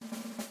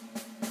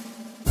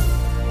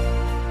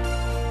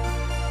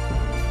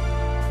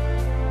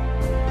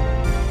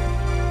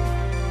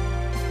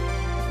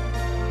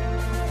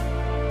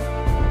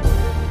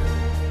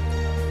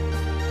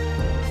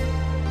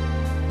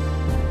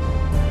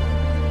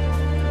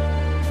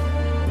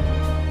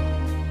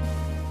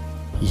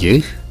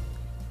ይህ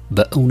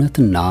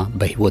በእውነትና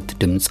በሕይወት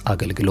ድምጽ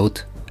አገልግሎት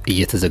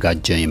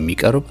እየተዘጋጀ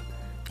የሚቀርብ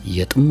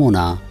የጥሞና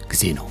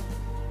ጊዜ ነው።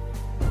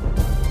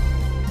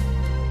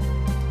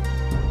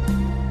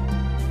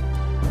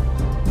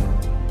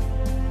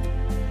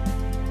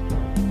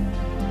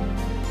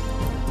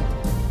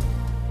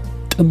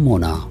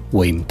 ጥሞና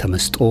ወይም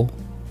ተመስጦ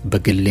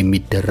በግል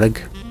የሚደረግ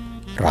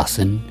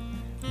ራስን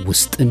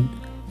ውስጥን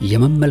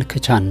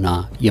የመመልከቻና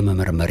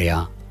የመመርመሪያ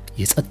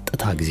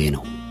የጸጥታ ጊዜ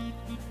ነው።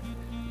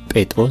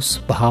 ጴጥሮስ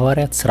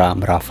በሐዋርያት ሥራ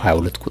ምዕራፍ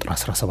 22 ቁጥር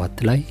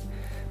 17 ላይ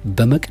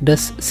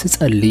በመቅደስ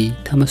ስጸልይ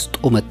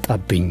ተመስጦ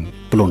መጣብኝ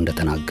ብሎ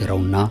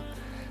እንደተናገረውና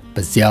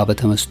በዚያ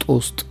በተመስጦ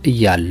ውስጥ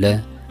እያለ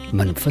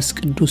መንፈስ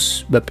ቅዱስ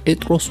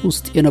በጴጥሮስ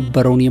ውስጥ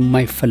የነበረውን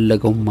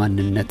የማይፈለገው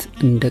ማንነት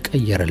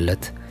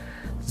እንደቀየረለት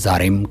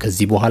ዛሬም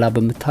ከዚህ በኋላ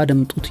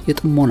በመታደምጡት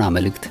የጥሞና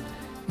መልእክት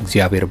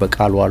እግዚአብሔር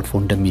በቃሉ አልፎ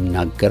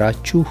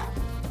እንደሚናገራችሁ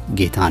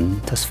ጌታን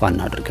ተስፋ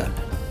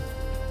እናደርጋለን።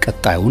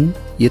 ቀጣዩን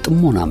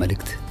የጥሞና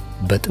መልእክት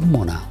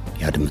በጥሞና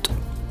ያድምጡ።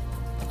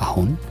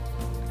 አሁን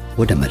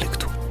ወደ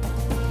መልእክቱ።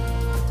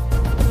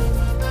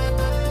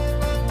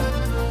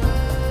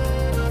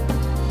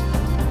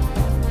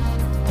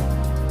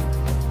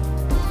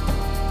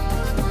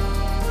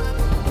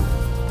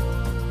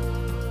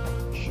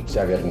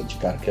 እግዚአብሔርን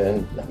እጅግ አድርገን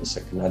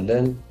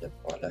እናመሰግናለን።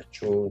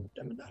 እንደምዋላችሁ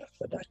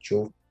እንደምናረፈዳችሁ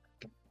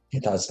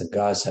ጌታ ጸጋ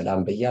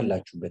ሰላም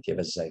በያላችሁበት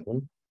የበዛ ይሁን።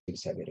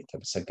 እግዚአብሔር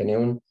የተመሰገነ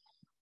ይሁን።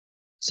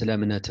 ስለ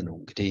እምነት ነው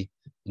እንግዲህ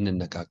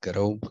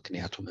እንነጋገረው።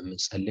 ምክንያቱም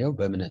የምንጸልየው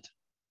በእምነት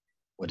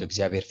ወደ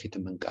እግዚአብሔር ፊት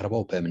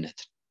የምንቀርበው በእምነት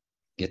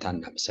ጌታ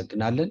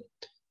እናመሰግናለን።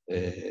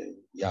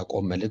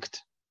 ያዕቆብ መልእክት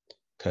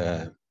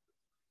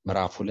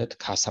ከምዕራፍ 2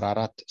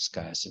 ከ14 እስከ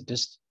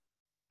 26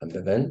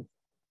 አንብበን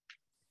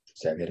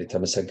እግዚአብሔር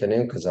የተመሰገነ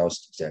ይሁን። ከዛ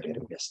ውስጥ እግዚአብሔር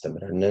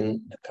የሚያስተምረንን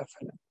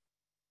እንካፈላለን።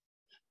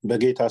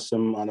 በጌታ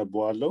ስም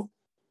አነባዋለሁ።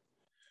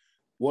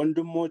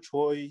 ወንድሞች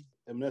ሆይ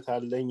እምነት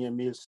አለኝ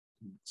የሚል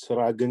ስራ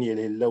ግን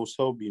የሌለው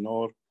ሰው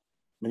ቢኖር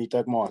ምን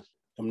ይጠቅመዋል?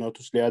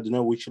 እምነቱስ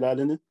ሊያድነው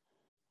ይችላልን?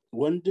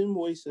 ወንድም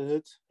ወይስ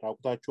እህት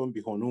ራቁታቸውን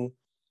ቢሆኑ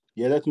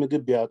የዕለት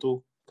ምግብ ቢያጡ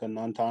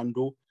ከእናንተ አንዱ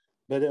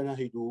በደህና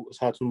ሂዱ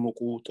እሳቱን ሙቁ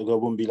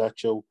ጥገቡን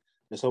ቢላቸው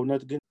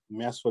ለሰውነት ግን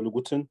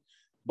የሚያስፈልጉትን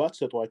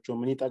ባትሰጧቸው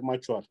ምን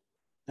ይጠቅማቸዋል?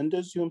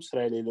 እንደዚሁም ስራ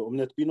የሌለው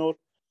እምነት ቢኖር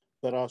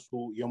በራሱ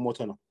የሞተ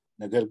ነው።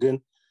 ነገር ግን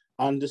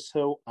አንድ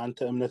ሰው አንተ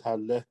እምነት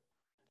አለህ፣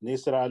 እኔ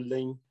ስራ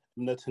አለኝ፣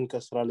 እምነትህን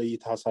ከስራ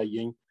ለይተህ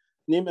አሳየኝ፣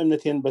 እኔም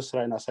እምነቴን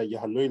በስራዬን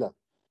አሳይሃለሁ ይላል።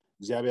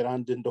 እግዚአብሔር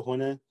አንድ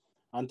እንደሆነ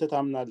አንተ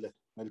ታምናለህ፣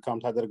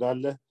 መልካም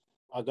ታደርጋለህ፣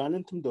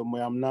 አጋንንትም ደግሞ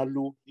ያምናሉ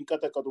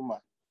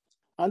ይንቀጠቀጡማል።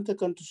 አንተ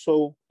ከንቱ ሰው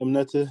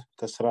እምነትህ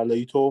ከስራ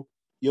ለይቶ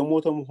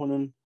የሞተ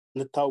መሆኑን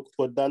ልታውቅ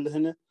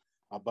ትወዳለህን?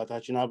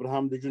 አባታችን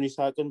አብርሃም ልጁን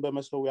ይስሐቅን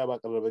በመሠዊያ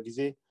ባቀረበ ጊዜ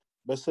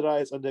በስራ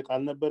የጸደቀ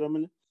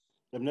አልነበረምን?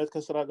 እምነት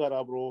ከስራ ጋር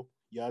አብሮ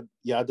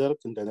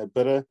ያደርግ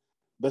እንደነበረ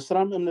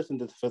በስራም እምነት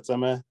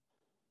እንደተፈጸመ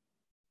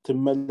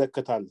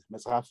ትመለከታለህ።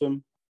 መጽሐፍም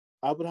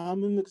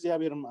አብርሃምም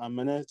እግዚአብሔርን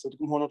አመነ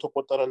ጽድቅም ሆኖ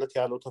ተቆጠረለት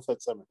ያለው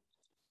ተፈጸመ።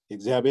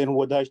 የእግዚአብሔርን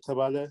ወዳጅ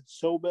ተባለ።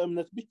 ሰው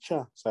በእምነት ብቻ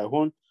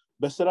ሳይሆን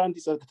በስራ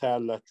እንዲጸድቅ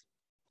ታያላችሁ።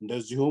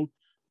 እንደዚሁም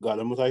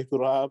ጋለሞታይቱ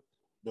ረዓብ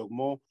ደግሞ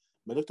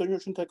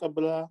መልእክተኞችን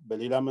ተቀብላ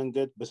በሌላ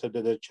መንገድ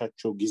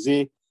በሰደደቻቸው ጊዜ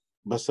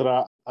በስራ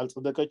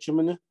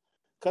አልጸደቀችምን?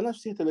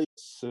 ከነፍስ የተለየ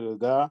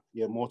ስጋ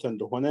የሞተ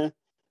እንደሆነ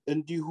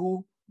እንዲሁ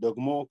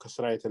ደግሞ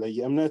ከስራ የተለየ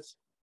እምነት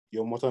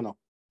የሞተ ነው።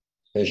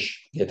 እሺ፣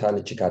 ጌታን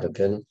እጅግ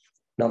አድርገን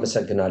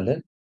እናመሰግናለን።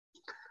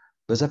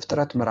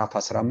 በዘፍጥረት ምዕራፍ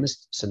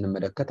 15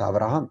 ስንመለከት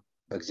አብርሃም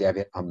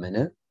በእግዚአብሔር አመነ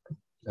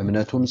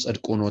እምነቱም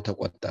ጽድቅ ሆኖ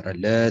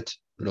ተቆጠረለት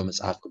ብሎ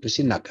መጽሐፍ ቅዱስ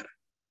ይናገራል።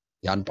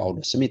 ያን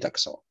ጳውሎስም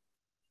ይጠቅሰዋል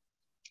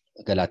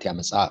በገላትያ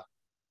መጽሐፍ።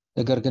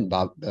 ነገር ግን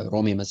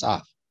በሮሜ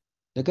መጽሐፍ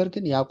ነገር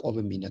ግን ያዕቆብ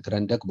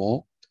የሚነግረን ደግሞ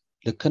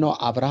ልክ ነው፣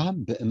 አብርሃም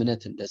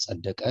በእምነት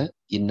እንደጸደቀ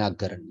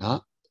ይናገርና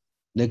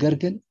ነገር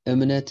ግን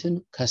እምነትን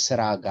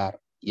ከስራ ጋር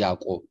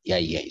ያዕቆብ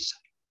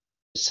ያያይዛል።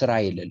 ስራ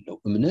የሌለው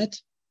እምነት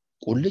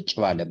ቁልጭ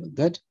ባለ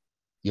መንገድ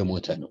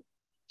የሞተ ነው።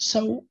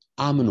 ሰው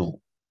አምኖ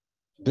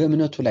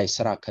በእምነቱ ላይ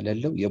ስራ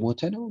ከሌለው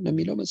የሞተ ነው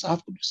የሚለው መጽሐፍ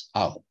ቅዱስ።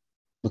 አዎ፣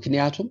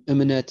 ምክንያቱም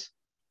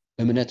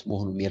እምነት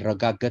መሆኑ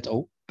የሚረጋገጠው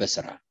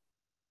በስራ ነው።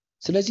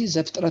 ስለዚህ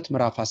ዘፍጥረት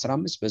ምዕራፍ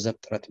 15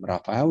 በዘፍጥረት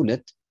ምዕራፍ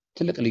 22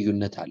 ትልቅ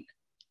ልዩነት አለ።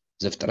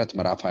 ዘፍጥረት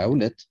ምዕራፍ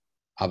 22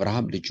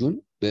 አብርሃም ልጁን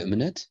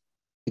በእምነት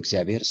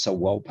እግዚአብሔር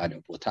ሰዋው ባለ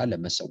ቦታ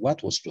ለመሰዋት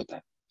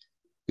ወስዶታል።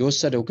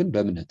 የወሰደው ግን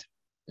በእምነት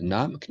እና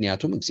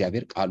ምክንያቱም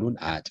እግዚአብሔር ቃሉን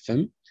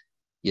አያጥፍም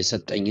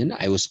የሰጠኝን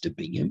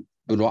አይወስድብኝም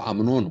ብሎ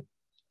አምኖ ነው።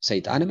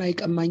 ሰይጣንም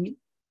አይቀማኝም፣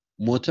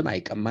 ሞትም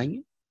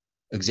አይቀማኝም።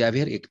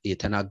 እግዚአብሔር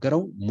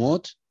የተናገረው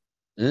ሞት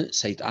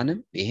ሰይጣንም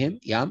ይሄም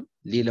ያም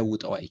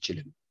ሊለውጠው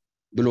አይችልም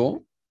ብሎ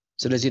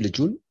ስለዚህ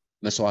ልጁን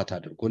መስዋዕት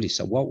አድርጎ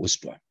ሊሰዋው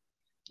ወስዷል።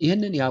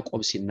 ይህንን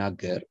ያዕቆብ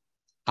ሲናገር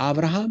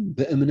አብርሃም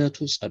በእምነቱ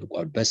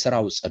ጸድቋል፣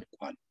 በስራው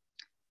ጸድቋል።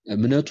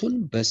 እምነቱን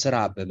በስራ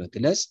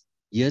በመግለጽ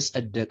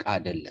የጸደቀ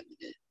አይደለም።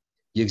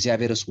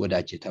 የእግዚአብሔርስ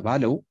ወዳጅ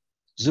የተባለው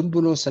ዝም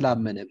ብሎ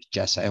ስላመነ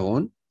ብቻ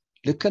ሳይሆን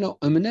ልክ ነው።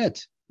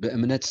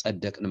 በእምነት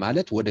ጸደቅን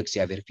ማለት ወደ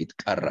እግዚአብሔር ፊት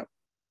ቀረብ፣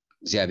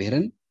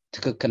 እግዚአብሔርን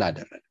ትክክል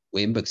አደረገ።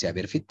 ወይም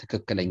በእግዚአብሔር ፊት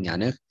ትክክለኛ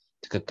ነህ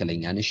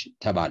ትክክለኛ ነሽ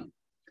ተባሉ።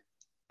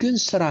 ግን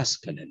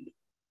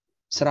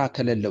ስራ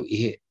ከሌለው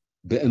ይሄ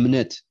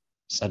በእምነት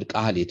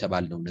ጸድቀሃል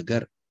የተባለው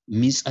ነገር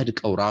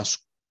የሚጸድቀው ራሱ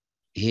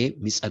ይሄ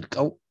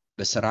የሚጸድቀው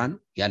በስራ ነው።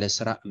 ያለ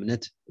ስራ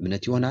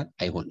እምነት ይሆናል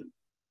አይሆንም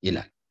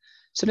ይላል።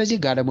 ስለዚህ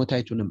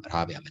ጋለሞታይቱንም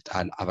ራብ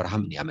ያመጣል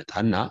አብርሃምን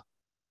ያመጣና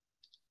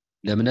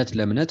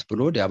ለእምነት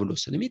ብሎ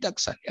ዲያብሎስንም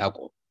ይጠቅሳል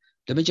ያዕቆብ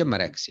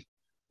ለመጀመሪያ ጊዜ።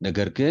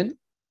 ነገር ግን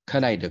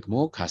ከላይ ደግሞ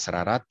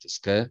ከ14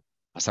 እስከ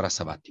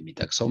 17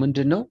 የሚጠቅሰው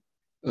ምንድነው?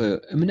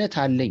 እምነት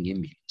አለኝ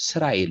የሚል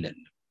ስራ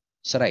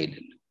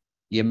የሌለው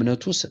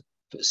የእምነቱ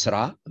ስራ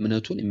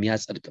እምነቱን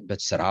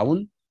የሚያጸድቅበት ስራውን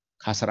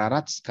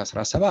ከ14 እስከ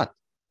 17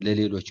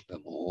 ለሌሎች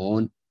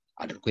በመሆን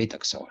አድርጎ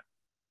ይጠቅሰዋል።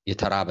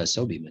 የተራበ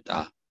ሰው ቢመጣ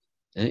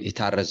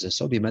የታረዘ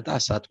ሰው ቢመጣ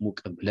እሳት ሙቅ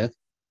ብለህ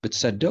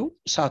ብትሰደው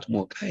እሳት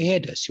ሞቀ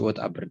ሄደ፣ ሲወጣ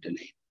ብርድ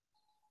ላይ።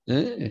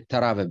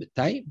 ተራበ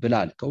ብታይ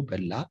ብላልከው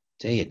በላ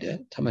ተሄደ፣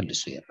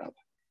 ተመልሶ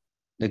ይራባል።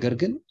 ነገር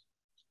ግን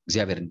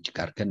እግዚአብሔርን እጅግ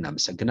አድርገን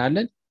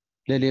እናመሰግናለን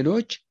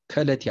ለሌሎች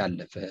ከዕለት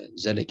ያለፈ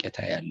ዘለቄታ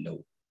ያለው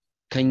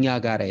ከኛ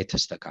ጋር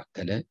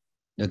የተስተካከለ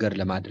ነገር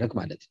ለማድረግ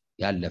ማለት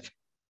ያለፈ።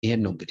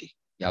 ይሄን ነው እንግዲህ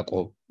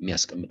ያዕቆብ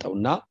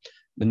የሚያስቀምጠውና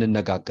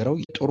ምንነጋገረው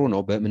ጥሩ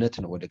ነው። በእምነት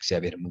ነው ወደ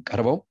እግዚአብሔር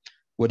የምንቀርበው።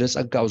 ወደ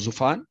ጸጋው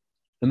ዙፋን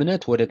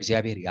እምነት ወደ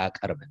እግዚአብሔር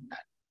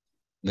ያቀርበናል።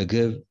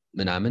 ምግብ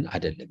ምናምን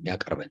አይደለም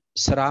የሚያቀርበን፣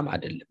 ስራም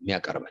አይደለም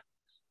የሚያቀርበን፣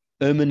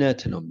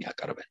 እምነት ነው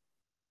የሚያቀርበን።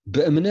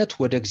 በእምነት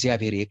ወደ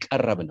እግዚአብሔር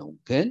የቀረብነው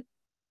ግን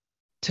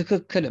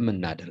ትክክል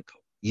የምናደርገው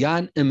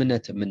ያን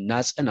እምነት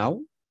የምናጸናው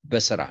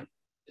በስራ ነው።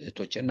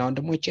 እህቶቼና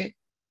ወንድሞቼ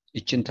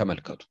እችን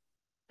ተመልከቱ።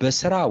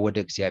 በስራ ወደ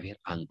እግዚአብሔር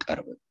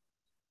አንቀርብም፣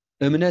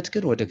 እምነት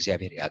ግን ወደ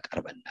እግዚአብሔር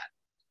ያቀርበናል።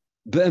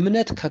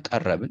 በእምነት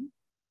ከቀረብን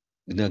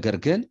ነገር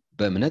ግን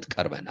በእምነት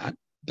ቀርበናል፣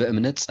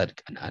 በእምነት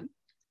ጸድቀናል።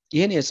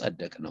 ይህን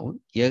የጸደቅነውን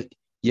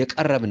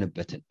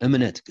የቀረብንበትን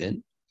እምነት ግን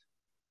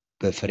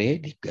በፍሬ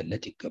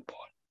ሊገለጥ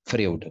ይገባዋል።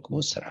 ፍሬው ደግሞ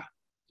ስራ።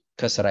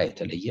 ከስራ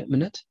የተለየ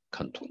እምነት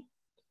ከንቱ ነው።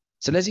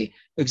 ስለዚህ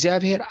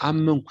እግዚአብሔር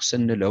አመንኩ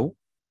ስንለው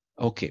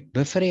ኦኬ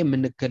በፍሬ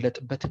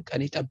የምንገለጥበትን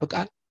ቀን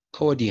ይጠብቃል፣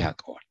 ከወዲህ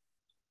ያውቀዋል።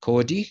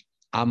 ከወዲህ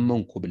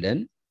አመንኩ ብለን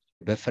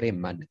በፍሬ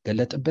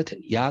የማንገለጥበትን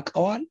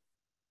ያውቀዋል፣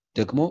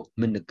 ደግሞ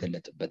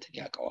የምንገለጥበትን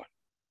ያውቀዋል።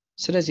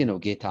 ስለዚህ ነው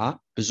ጌታ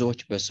ብዙዎች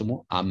በስሙ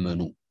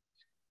አመኑ፣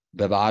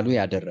 በበዓሉ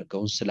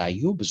ያደረገውን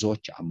ስላዩ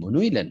ብዙዎች አመኑ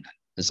ይለናል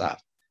መጽሐፍ።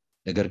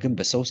 ነገር ግን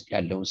በሰው ውስጥ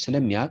ያለውን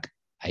ስለሚያውቅ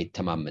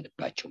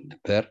አይተማመንባቸውም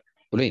ነበር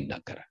ብሎ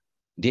ይናገራል።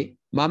 እንዴ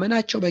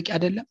ማመናቸው በቂ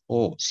አይደለም?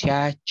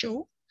 ሲያያቸው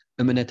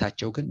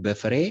እምነታቸው ግን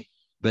በፍሬ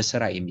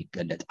በስራ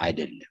የሚገለጥ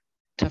አይደለም፣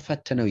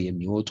 ተፈትነው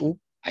የሚወጡ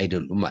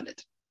አይደሉም ማለት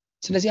ነው።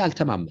 ስለዚህ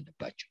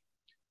አልተማመንባቸው።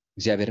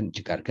 እግዚአብሔርን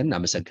እጅግ አድርገን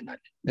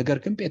እናመሰግናለን። ነገር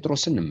ግን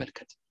ጴጥሮስን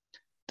እንመልከት።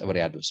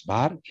 ጥብርያዶስ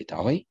ባህር ጌታ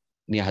ሆይ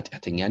እኔ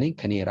ኃጢአተኛ ነኝ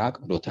ከኔ ራቅ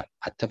ብሎታል።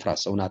 አትፍራ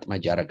ሰውን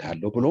አጥማጅ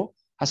ያደርግሃለሁ ብሎ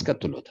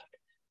አስከትሎታል።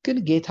 ግን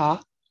ጌታ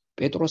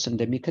ጴጥሮስ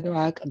እንደሚክደው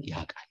አያውቅም?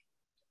 ያውቃል።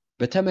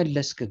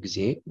 በተመለስክ ጊዜ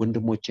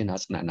ወንድሞችን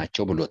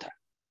አጽናናቸው ብሎታል።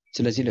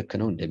 ስለዚህ ልክ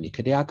ነው፣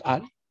 እንደሚክድ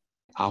ያውቃል።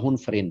 አሁን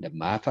ፍሬ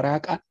እንደማያፈራ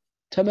ያውቃል።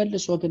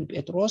 ተመልሶ ግን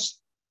ጴጥሮስ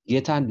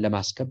ጌታን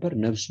ለማስከበር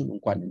ነፍሱን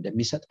እንኳን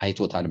እንደሚሰጥ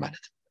አይቶታል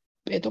ማለት ነው።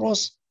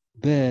 ጴጥሮስ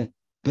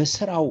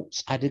በስራው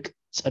ጻድቅ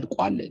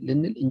ጸድቋል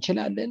ልንል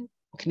እንችላለን፣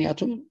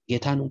 ምክንያቱም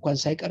ጌታን እንኳን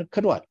ሳይቀር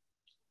ክዷል።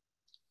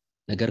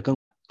 ነገር ግን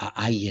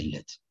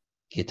አየለት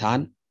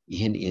ጌታን።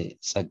 ይህን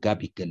ጸጋ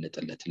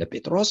ቢገለጥለት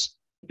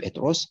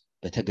ጴጥሮስ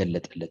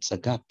በተገለጠለት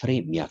ጸጋ ፍሬ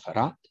የሚያፈራ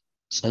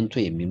ጸንቶ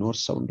የሚኖር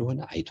ሰው እንደሆነ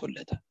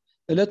አይቶለታል።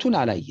 እለቱን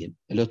አላየም፣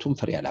 እለቱን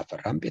ፍሬ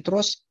አላፈራም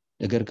ጴጥሮስ።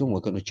 ነገር ግን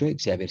ወገኖች ሆይ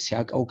እግዚአብሔር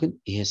ሲያውቀው ግን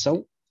ይሄ ሰው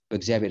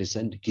በእግዚአብሔር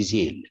ዘንድ ጊዜ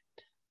የለም።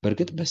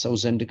 በእርግጥ በሰው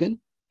ዘንድ ግን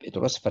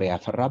ጴጥሮስ ፍሬ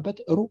ያፈራበት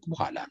ሩቅ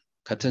በኋላ ነው፣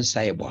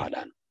 ከትንሣኤ በኋላ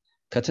ነው።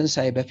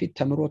 ከትንሣኤ በፊት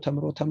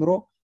ተምሮ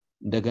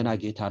እንደገና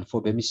ጌታ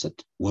አልፎ በሚሰጥ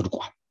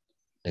ወድቋል።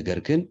 ነገር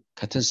ግን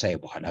ከትንሣኤ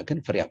በኋላ ግን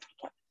ፍሬ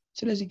አፍርቷል።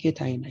 ስለዚህ ጌታ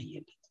ይህን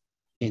አየለት፣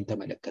 ይህን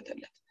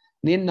ተመለከተለት።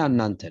 እኔና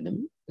እናንተንም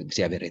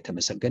እግዚአብሔር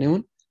የተመሰገነ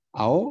ይሁን።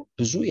 አዎ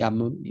ብዙ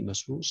ያመኑ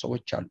የሚመስሉ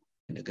ሰዎች አሉ።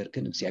 ነገር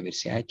ግን እግዚአብሔር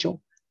ሲያያቸው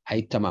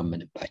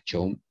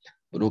አይተማመንባቸውም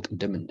ብሎ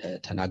ቅድም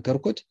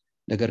እንደተናገርኩት።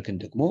 ነገር ግን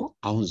ደግሞ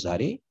አሁን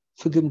ዛሬ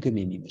ፍግምግም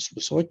የሚመስሉ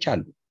ሰዎች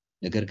አሉ።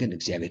 ነገር ግን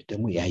እግዚአብሔር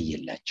ደግሞ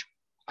ያየላቸው፣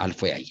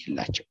 አልፎ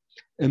ያየላቸው።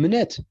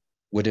 እምነት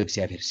ወደ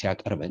እግዚአብሔር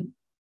ሲያቀርበን፣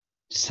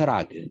 ስራ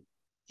ግን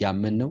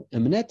ያመነው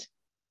እምነት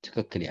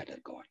ትክክል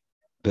ያደርገዋል።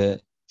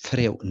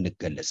 በፍሬው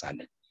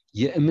እንገለጻለን።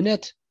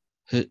 የእምነት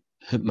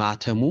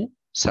ማተሙ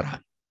ስራ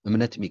ነው።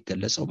 እምነት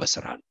የሚገለጸው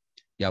በስራ ነው።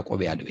 ያዕቆብ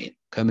ያለው ይሄን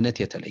ከእምነት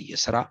የተለየ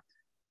ስራ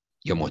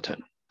የሞተ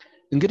ነው።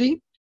 እንግዲህ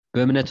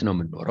በእምነት ነው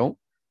የምንኖረው።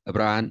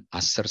 ዕብራውያን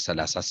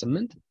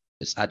 10:38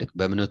 ጻድቅ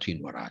በእምነቱ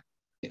ይኖራል።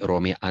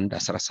 ሮሜ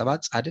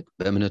 1:17 ጻድቅ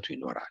በእምነቱ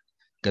ይኖራል።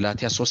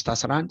 ገላትያ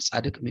 3:11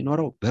 ጻድቅ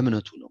የሚኖረው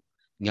በእምነቱ ነው።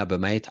 እኛ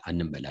በማየት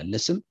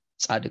አንመላለስም፣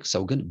 ጻድቅ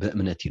ሰው ግን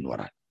በእምነት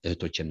ይኖራል።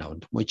 እህቶችና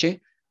ወንድሞቼ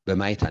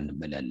በማየት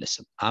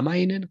አንመላለስም።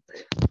 አማይንን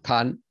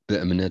ካል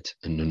በእምነት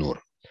እንኖር።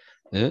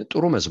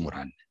 ጥሩ መዝሙር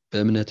አለ።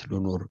 በእምነት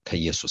ልኖር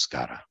ከኢየሱስ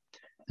ጋር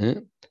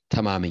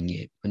ተማመኜ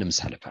ምንም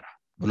ሳልፈራ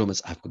ብሎ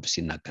መጽሐፍ ቅዱስ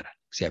ይናገራል።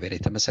 እግዚአብሔር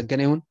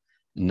የተመሰገነ ይሁን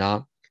እና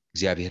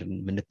እግዚአብሔርን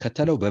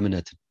የምንከተለው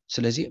በእምነት ነው።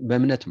 ስለዚህ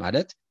በእምነት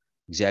ማለት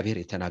እግዚአብሔር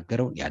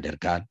የተናገረውን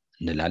ያደርጋል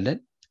እንላለን።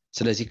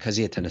 ስለዚህ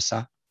ከዚህ የተነሳ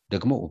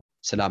ደግሞ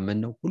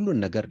ስላመንነው ሁሉን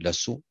ነገር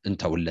ለሱ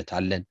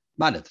እንተውለታለን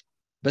ማለት ነው።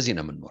 በዚህ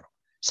ነው የምንኖረው።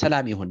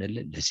 ሰላም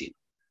የሆነልን ለዚህ ነው።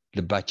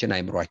 ልባችን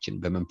አእምሮአችን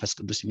በመንፈስ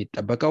ቅዱስ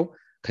የሚጠበቀው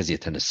ከዚህ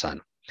የተነሳ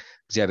ነው።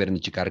 እግዚአብሔርን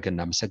እጅግ አድርገን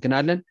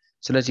እናመሰግናለን።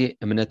 ስለዚህ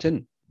እምነትን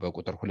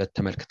በቁጥር 2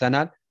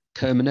 ተመልክተናል።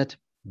 ከእምነት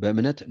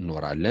በእምነት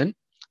እንኖራለን፣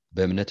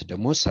 በእምነት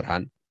ደግሞ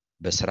ስራን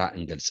በስራ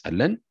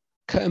እንገልጻለን፣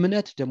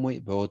 ከእምነት ደግሞ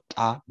በወጣ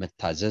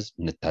መታዘዝ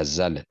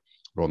እንታዘዛለን።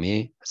 ሮሜ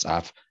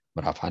መጽሐፍ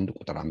ምዕራፍ 1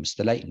 ቁጥር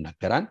 5 ላይ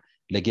ይናገራል።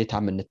 ለጌታ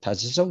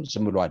የምንታዘዘው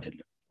ዝም ብሎ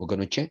አይደለም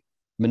ወገኖቼ።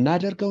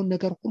 የምናደርገውን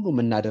ነገር ሁሉ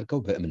የምናደርገው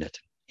በእምነት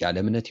ነው። ያለ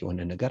እምነት የሆነ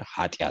ነገር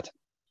ኃጢአት ነው።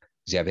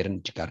 እግዚአብሔርን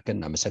እጅግ አድርገን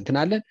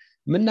እናመሰግናለን።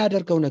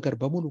 የምናደርገው ነገር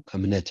በሙሉ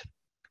ከእምነት ነው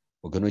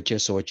ወገኖቼ።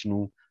 ሰዎች ኑ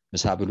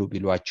ምሳ ብሉ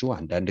ቢሏችሁ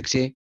አንዳንድ ጊዜ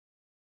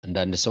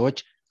አንዳንድ ሰዎች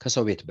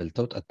ከሰው ቤት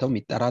በልተው ጠጥተው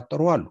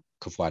የሚጠራጠሩ አሉ።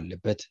 ክፉ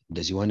አለበት፣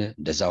 እንደዚህ ሆነ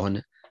እንደዛ ሆነ።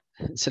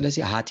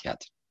 ስለዚህ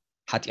ኃጢአት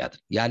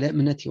ያለ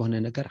እምነት የሆነ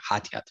ነገር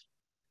ኃጢአት።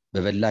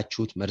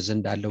 በበላችሁት መርዝ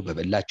እንዳለው፣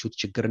 በበላችሁት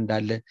ችግር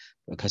እንዳለ፣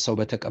 ከሰው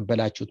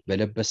በተቀበላችሁት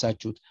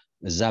በለበሳችሁት፣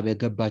 እዛ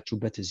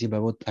በገባችሁበት እዚህ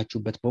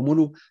በወጣችሁበት በሙሉ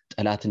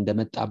ጠላት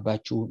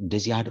እንደመጣባችሁ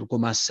እንደዚህ አድርጎ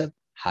ማሰብ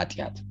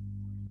ኃጢአት።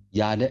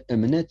 ያለ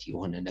እምነት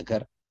የሆነ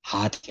ነገር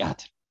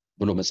ኃጢአት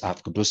ብሎ መጽሐፍ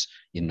ቅዱስ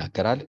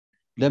ይናገራል።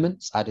 ለምን?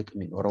 ጻድቅ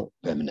የሚኖረው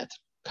በእምነት።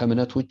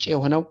 ከእምነት ውጪ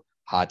የሆነው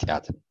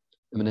ኃጢአት።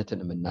 እምነትን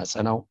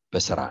የምናጸናው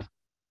በስራ ነው።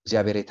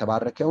 እግዚአብሔር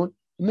የተባረከውን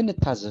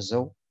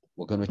የምንታዘዘው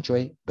ወገኖች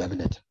ሆይ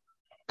በእምነት፣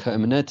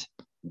 ከእምነት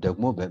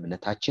ደግሞ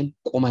በእምነታችን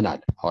ቆመናል።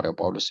 ሐዋርያው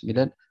ጳውሎስ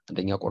የሚለን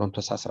አንደኛ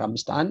ቆሮንቶስ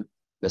 15:1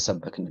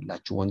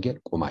 በሰበክንላችሁ ወንጌል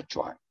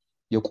ቆማችኋል።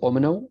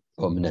 የቆምነው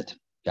በእምነት።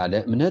 ያለ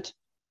እምነት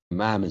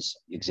ማያምን ሰው፣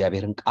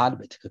 የእግዚአብሔርን ቃል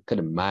በትክክል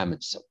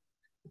ማያምን ሰው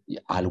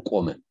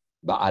አልቆመም፣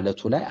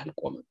 በአለቱ ላይ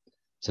አልቆመም።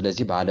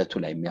 ስለዚህ በአለቱ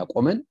ላይ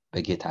የሚያቆመን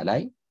በጌታ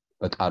ላይ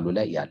በቃሉ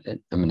ላይ ያለን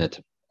እምነት።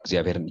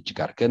 እግዚአብሔርን እጅግ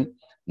አድርገን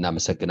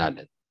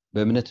እናመሰግናለን።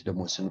 በእምነት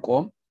ደግሞ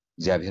ስንቆም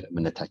እግዚአብሔር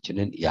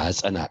እምነታችንን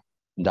ያጸናል፣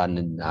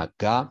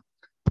 እንዳንናጋ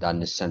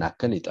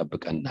እንዳንሰናከል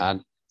ይጠብቀናል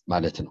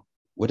ማለት ነው።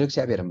 ወደ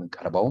እግዚአብሔር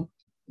የምንቀርበውም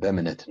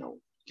በእምነት ነው።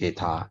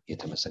 ጌታ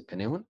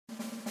የተመሰገነ ይሁን።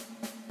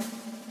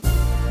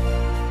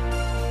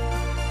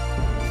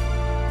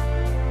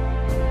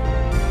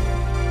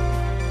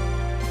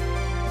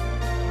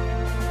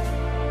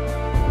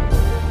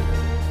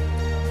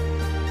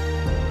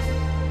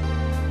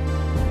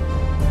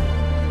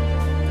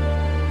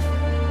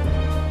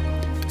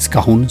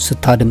 እስካሁን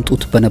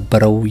ስታደምጡት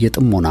በነበረው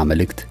የጥሞና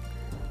መልእክት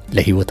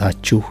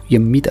ለሕይወታችሁ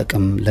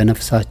የሚጠቅም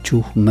ለነፍሳችሁ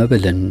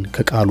መብልን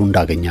ከቃሉ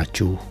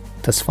እንዳገኛችሁ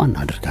ተስፋ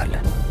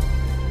እናደርጋለን።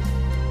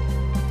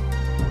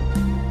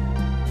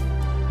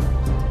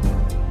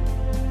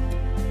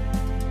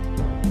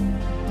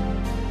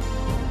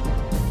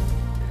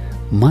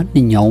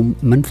 ማንኛውም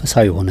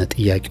መንፈሳዊ የሆነ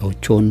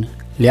ጥያቄዎችን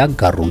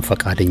ሊያጋሩን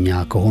ፈቃደኛ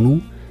ከሆኑ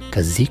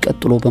ከዚህ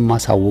ቀጥሎ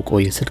በማሳወቀው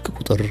የስልክ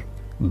ቁጥር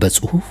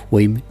በጽሁፍ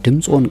ወይም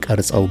ድምጾን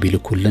ቀርጸው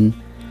ቢልኩልን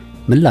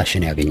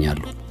ምላሽን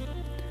ያገኛሉ።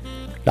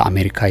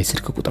 ለአሜሪካ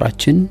የስልክ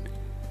ቁጥራችን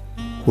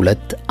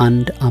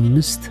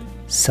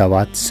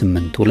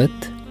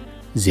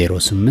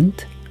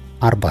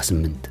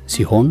 2157820848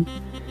 ሲሆን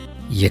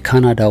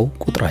የካናዳው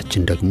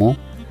ቁጥራችን ደግሞ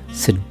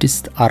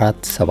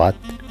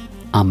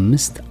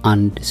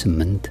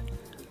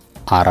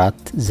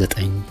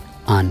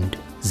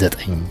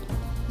 647-518-4919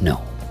 ነው።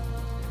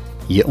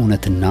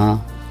 የእውነትና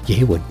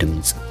የሕይወት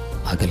ድምጽ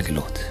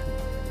አገልግሎት።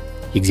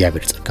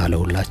 የእግዚአብሔር ጸጋ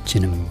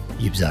ለሁላችንም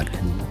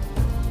ይብዛልን።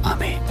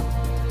 አሜን።